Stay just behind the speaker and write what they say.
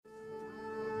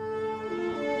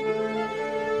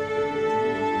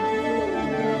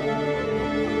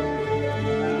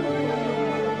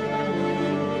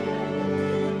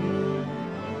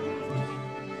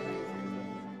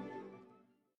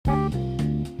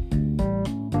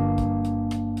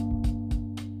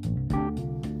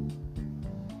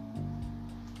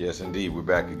Yes, indeed. We're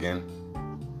back again.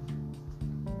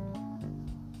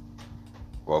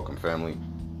 Welcome, family.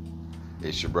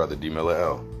 It's your brother D. Miller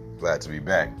L. Glad to be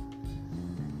back.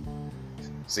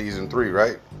 Season 3,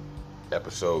 right?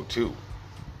 Episode 2.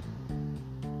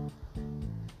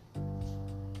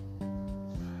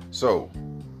 So,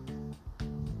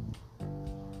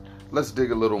 let's dig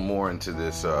a little more into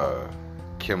this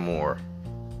Kim Moore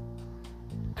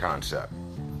concept.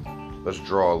 Let's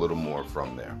draw a little more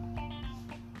from there.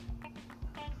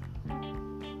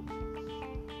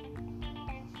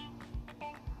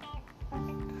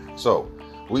 So,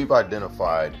 we've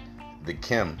identified the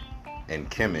Kim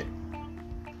and Kemet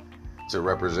to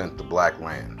represent the black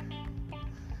land.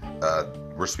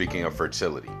 We're speaking of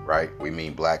fertility, right? We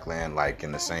mean black land like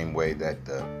in the same way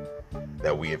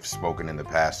that we have spoken in the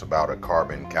past about a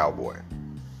carbon cowboy.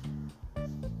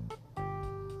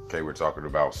 Okay, we're talking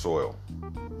about soil,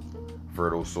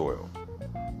 fertile soil.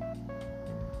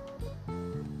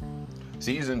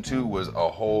 Season 2 was a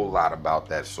whole lot about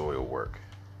that soil work.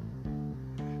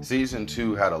 Season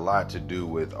 2 had a lot to do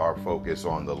with our focus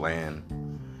on the land.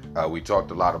 We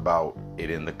talked a lot about it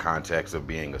in the context of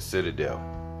being a citadel.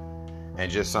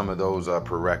 And just some of those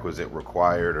prerequisite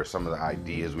required or some of the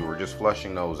ideas, we were just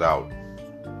flushing those out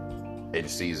in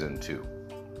Season 2.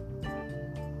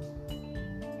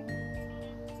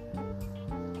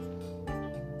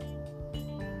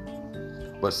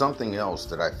 But something else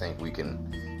that I think we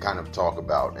can kind of talk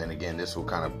about, and again, this will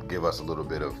kind of give us a little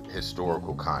bit of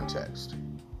historical context.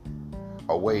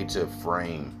 A way to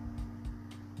frame,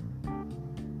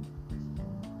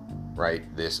 right,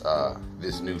 this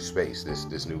new space,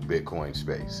 this new Bitcoin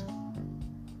space.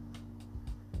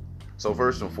 So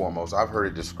first and foremost, I've heard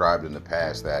it described in the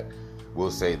past that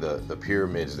we'll say the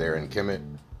pyramids there in Kemet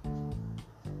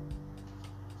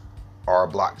are a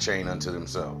blockchain unto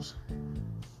themselves,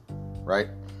 right?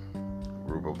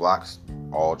 Group of blocks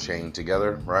all chained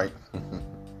together, right?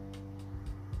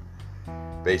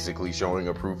 Basically showing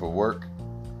a proof of work.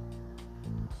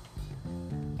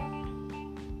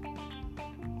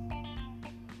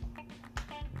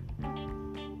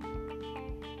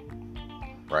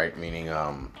 Right, meaning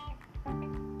an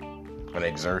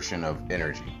exertion of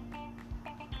energy.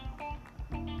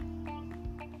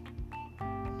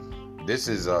 This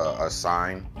is a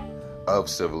sign of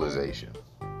civilization.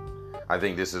 I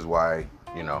think this is why,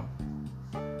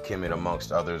 Kemet,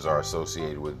 amongst others, are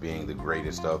associated with being the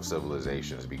greatest of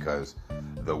civilizations, because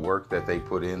the work that they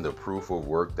put in, the proof of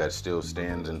work that still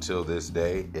stands until this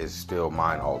day, is still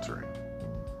mind-altering.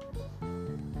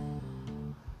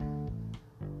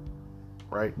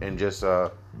 Right? And just,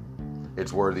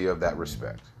 it's worthy of that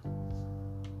respect.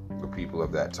 The people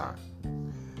of that time.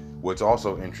 What's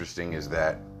also interesting is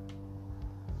that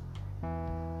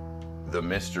the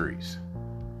mystery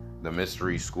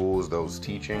schools, those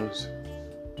teachings,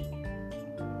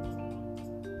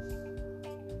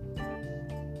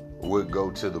 would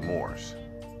go to the Moors.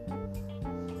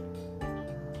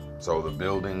 So the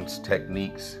buildings,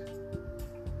 techniques,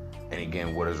 and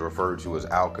again, what is referred to as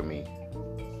alchemy,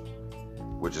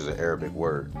 which is an Arabic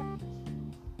word.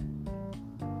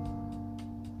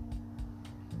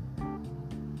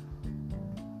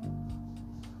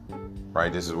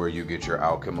 Right, this is where you get your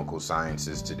alchemical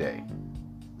sciences today.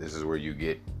 This is where you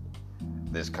get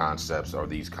these concepts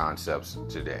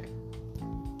today.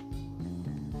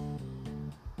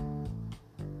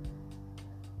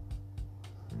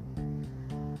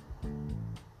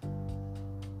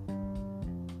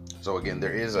 So again,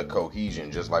 there is a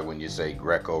cohesion, just like when you say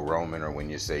Greco-Roman or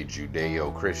when you say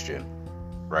Judeo-Christian,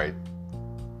 right?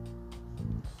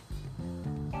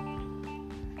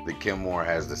 The Kim Moore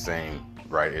has the same,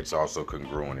 right? It's also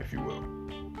congruent, if you will.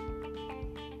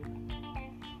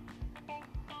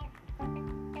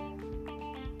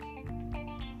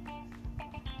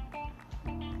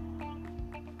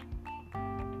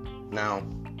 Now,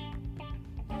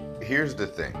 here's the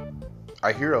thing.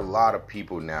 I hear a lot of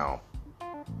people now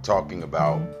talking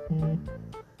about,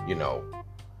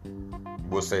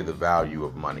 we'll say the value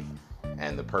of money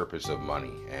and the purpose of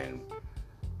money and,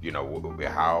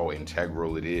 how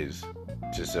integral it is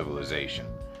to civilization.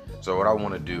 So what I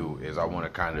want to do is I want to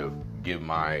kind of give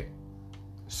my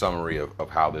summary of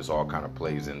how this all kind of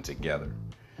plays in together.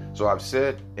 So I've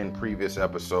said in previous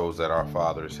episodes that our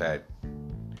fathers had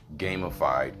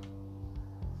gamified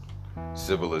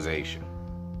civilization.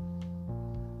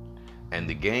 And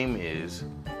the game is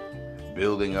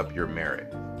building up your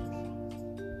merit.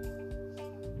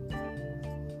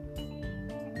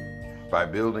 By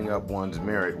building up one's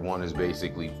merit, one is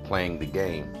basically playing the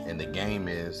game, and the game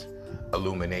is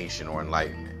illumination or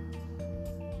enlightenment.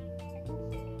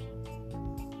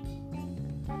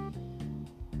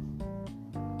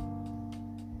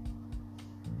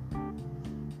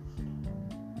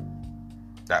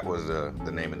 was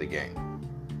the name of the game.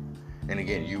 And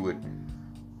again,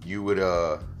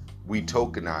 we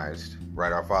tokenized,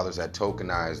 right? Our fathers had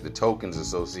tokenized the tokens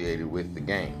associated with the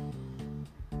game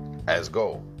as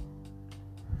gold.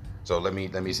 So let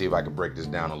me see if I can break this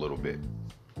down a little bit.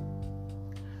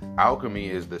 Alchemy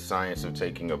is the science of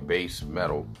taking a base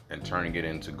metal and turning it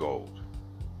into gold.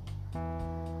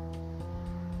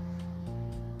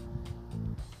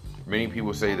 Many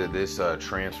people say that this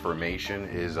transformation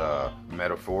is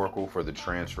metaphorical for the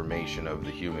transformation of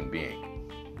the human being.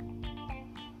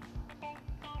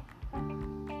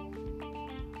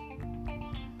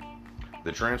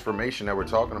 The transformation that we're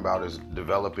talking about is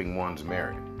developing one's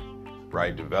merit,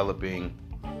 right? Developing,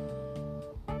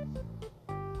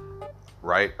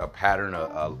 right, a pattern,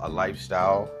 a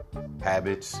lifestyle,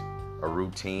 habits, a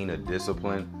routine, a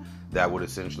discipline that would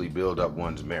essentially build up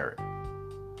one's merit.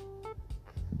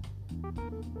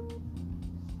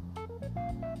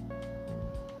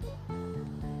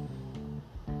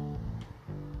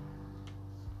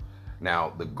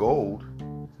 Now, the gold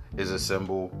is a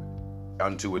symbol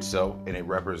unto itself, and it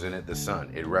represented the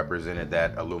sun. It represented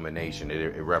that illumination.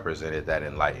 It represented that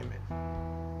enlightenment.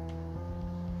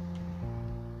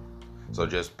 So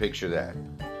just picture that.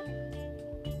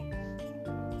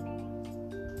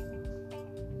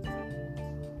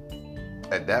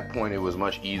 At that point, it was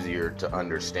much easier to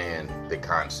understand the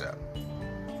concept.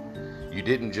 You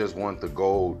didn't just want the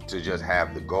gold to just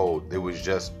have the gold. It was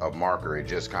just a marker. It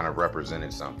just kind of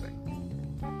represented something.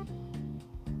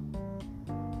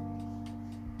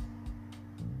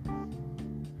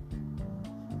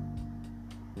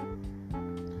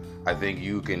 I think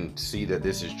you can see that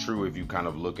this is true if you kind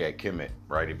of look at Kemet,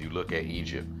 right? If you look at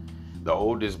Egypt. The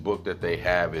oldest book that they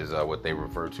have is what they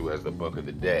refer to as the Book of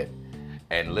the Dead.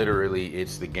 And literally,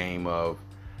 it's the game of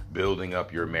building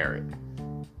up your merit.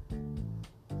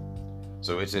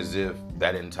 So it's as if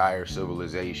that entire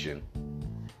civilization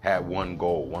had one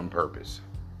goal, one purpose.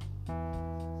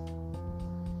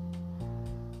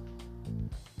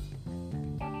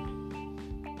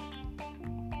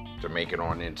 To make it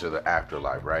on into the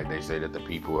afterlife, right? They say that the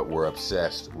people were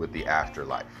obsessed with the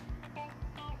afterlife.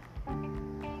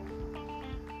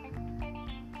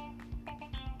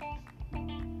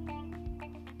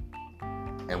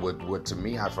 And what to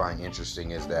me I find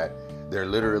interesting is that they're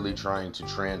literally trying to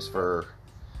transfer,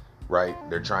 right?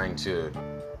 They're trying to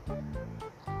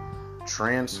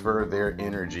transfer their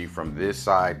energy from this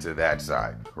side to that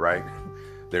side, right?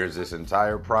 There's this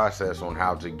entire process on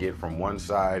how to get from one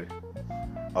side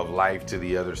of life to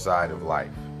the other side of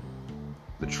life.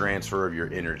 The transfer of your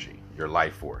energy, your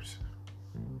life force.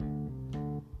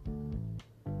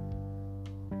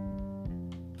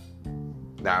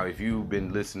 Now, if you've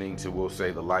been listening to, we'll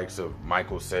say, the likes of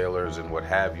Michael Saylors and what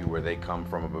have you, where they come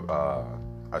from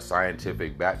a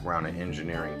scientific background, an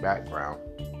engineering background,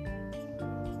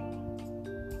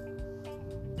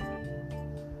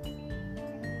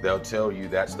 they'll tell you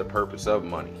that's the purpose of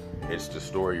money. It's to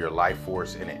store your life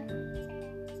force in it.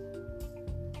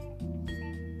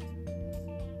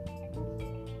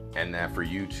 And that for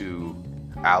you to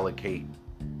allocate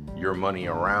your money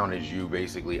around is you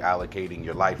basically allocating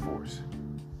your life force,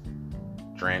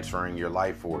 transferring your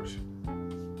life force.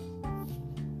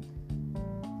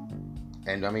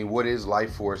 And I mean, what is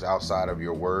life force outside of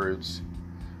your words,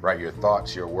 right? Your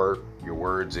thoughts, your work, your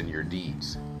words, and your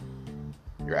deeds,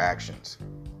 your actions.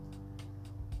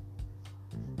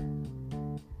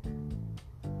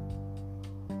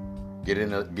 Get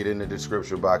in the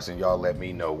description box and y'all let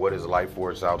me know, what is life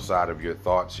force outside of your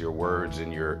thoughts, your words,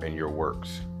 and your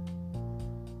works.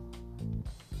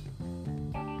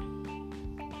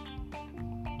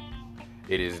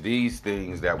 It is these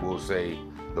things that will say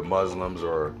the Muslims,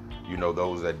 or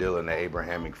those that deal in the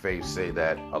Abrahamic faith, say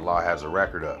that Allah has a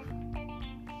record of.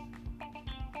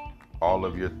 All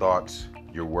of your thoughts,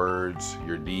 your words,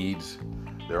 your deeds,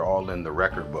 they're all in the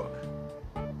record book.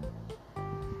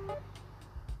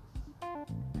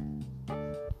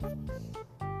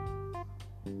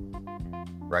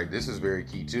 Right, this is very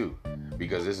key too,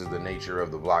 because this is the nature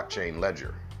of the blockchain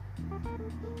ledger.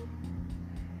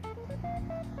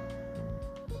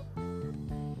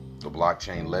 The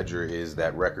blockchain ledger is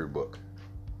that record book.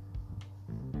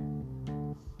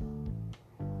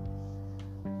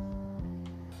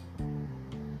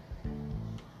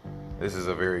 This is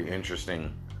a very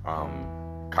interesting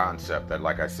concept that,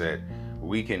 like I said,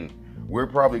 we're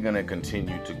probably going to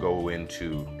continue to go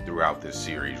into throughout this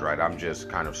series, right? I'm just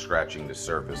kind of scratching the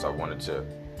surface. I wanted to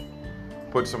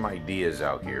put some ideas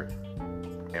out here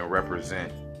and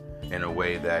represent in a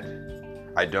way that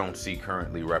I don't see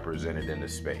currently represented in the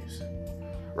space,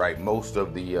 right? Most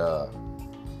of the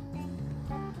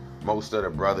most of the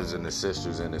brothers and the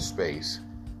sisters in this space,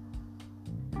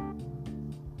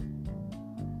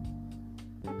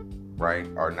 right,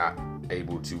 are not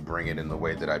able to bring it in the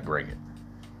way that I bring it.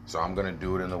 So I'm going to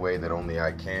do it in the way that only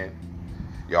I can.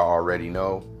 Y'all already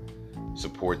know.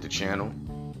 Support the channel.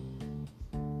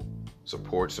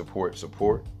 Support.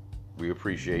 We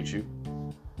appreciate you.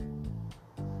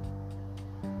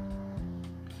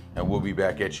 And we'll be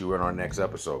back at you in our next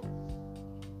episode.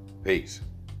 Peace.